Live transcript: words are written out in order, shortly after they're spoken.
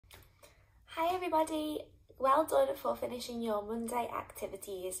Hi everybody, well done for finishing your Monday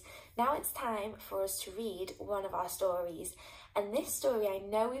activities. Now it's time for us to read one of our stories, and this story I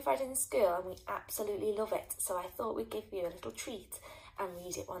know we've read in school and we absolutely love it, so I thought we'd give you a little treat and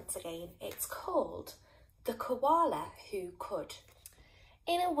read it once again. It's called The Koala Who Could.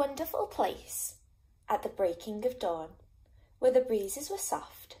 In a wonderful place at the breaking of dawn, where the breezes were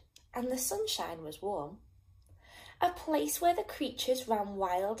soft and the sunshine was warm, a place where the creatures ran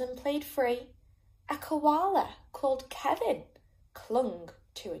wild and played free, a koala called Kevin clung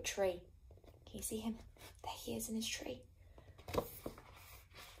to a tree. Can you see him? There he is in his tree.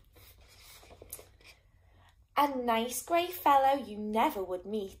 A nice grey fellow you never would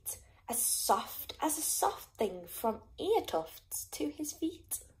meet, as soft as a soft thing from ear tufts to his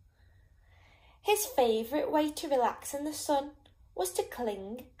feet. His favourite way to relax in the sun was to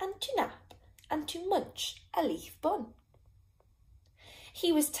cling and to nap and to munch a leaf bun.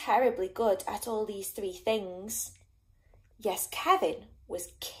 He was terribly good at all these three things. Yes, Kevin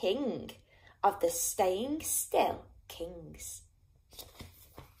was king of the staying still kings.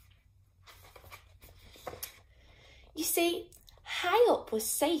 You see, high up was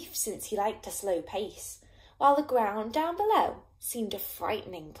safe since he liked a slow pace, while the ground down below seemed a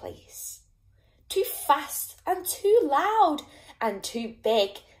frightening place. Too fast and too loud and too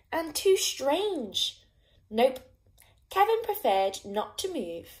big and too strange. Nope, Kevin preferred not to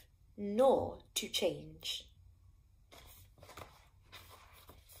move nor to change.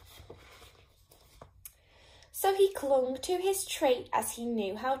 So he clung to his tree as he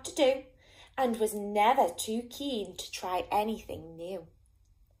knew how to do, and was never too keen to try anything new.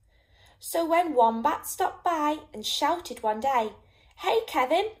 So when Wombat stopped by and shouted one day, "Hey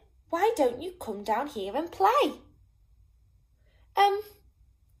Kevin, why don't you come down here and play?"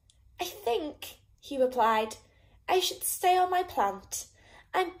 I think, he replied, I should stay on my plant.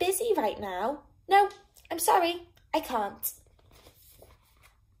 I'm busy right now. No, I'm sorry, I can't.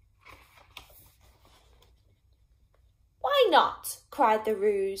 Why not? Cried the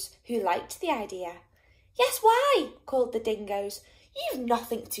Roos, who liked the idea. Yes, why? Called the Dingoes. You've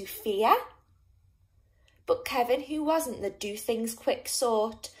nothing to fear. But Kevin, who wasn't the do things quick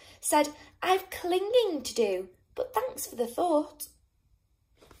sort, said, I've clinging to do, but thanks for the thought.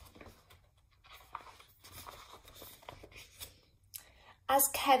 As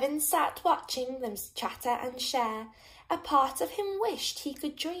Kevin sat watching them chatter and share, a part of him wished he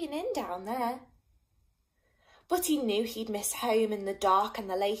could join in down there. But he knew he'd miss home in the dark and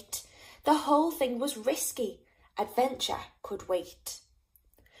the late. The whole thing was risky. Adventure could wait.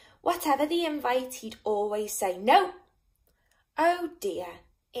 Whatever the invite, he'd always say no. Oh dear,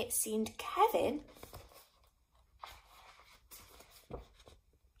 it seemed Kevin,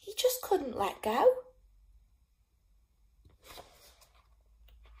 he just couldn't let go.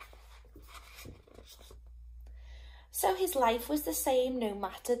 So his life was the same no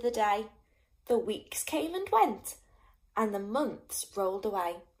matter the day. The weeks came and went, and the months rolled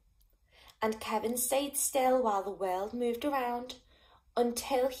away. And Kevin stayed still while the world moved around,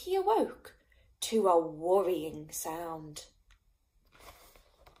 until he awoke to a worrying sound.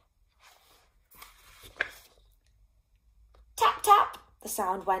 Tap, tap, the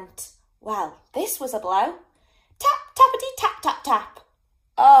sound went. Well, this was a blow. Tap, tappity, tap, tap, tap.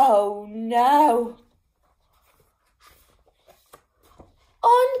 Oh, no.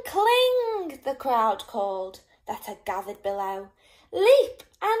 Uncling, the crowd called that had gathered below. Leap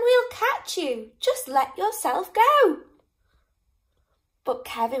and we'll catch you. Just let yourself go. But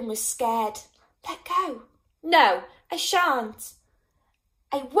Kevin was scared. Let go. No, I shan't.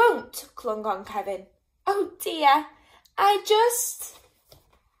 I won't, clung on Kevin. Oh dear, I just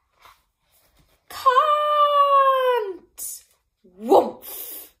can't.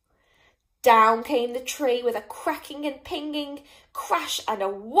 Woomph. Down came the tree with a cracking and pinging, crash and a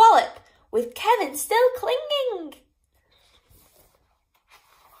wallop, with Kevin still clinging.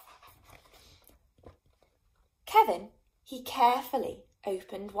 Kevin, he carefully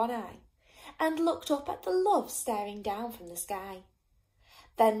opened one eye and looked up at the love staring down from the sky.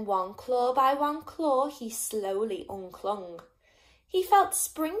 Then one claw by one claw he slowly unclung. He felt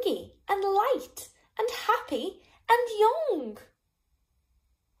springy and light and happy and young.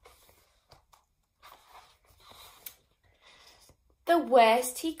 The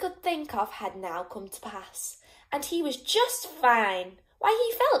worst he could think of had now come to pass, and he was just fine. Why,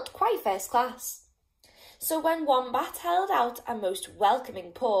 he felt quite first class. So when Wombat held out a most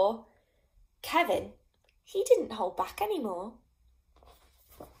welcoming paw, Kevin, he didn't hold back anymore.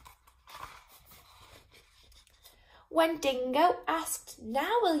 When Dingo asked,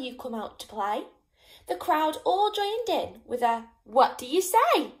 now will you come out to play? The crowd all joined in with a, what do you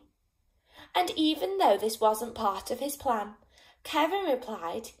say? And even though this wasn't part of his plan, Kevin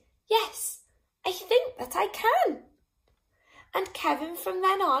replied, "Yes, I think that I can." And Kevin from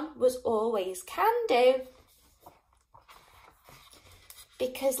then on was always can do.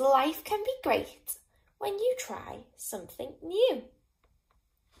 Because life can be great when you try something new.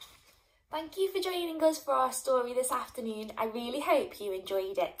 Thank you for joining us for our story this afternoon. I really hope you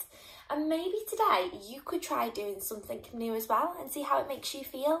enjoyed it. And maybe today you could try doing something new as well and see how it makes you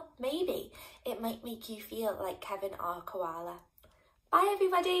feel. Maybe it might make you feel like Kevin or Koala. Bye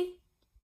everybody.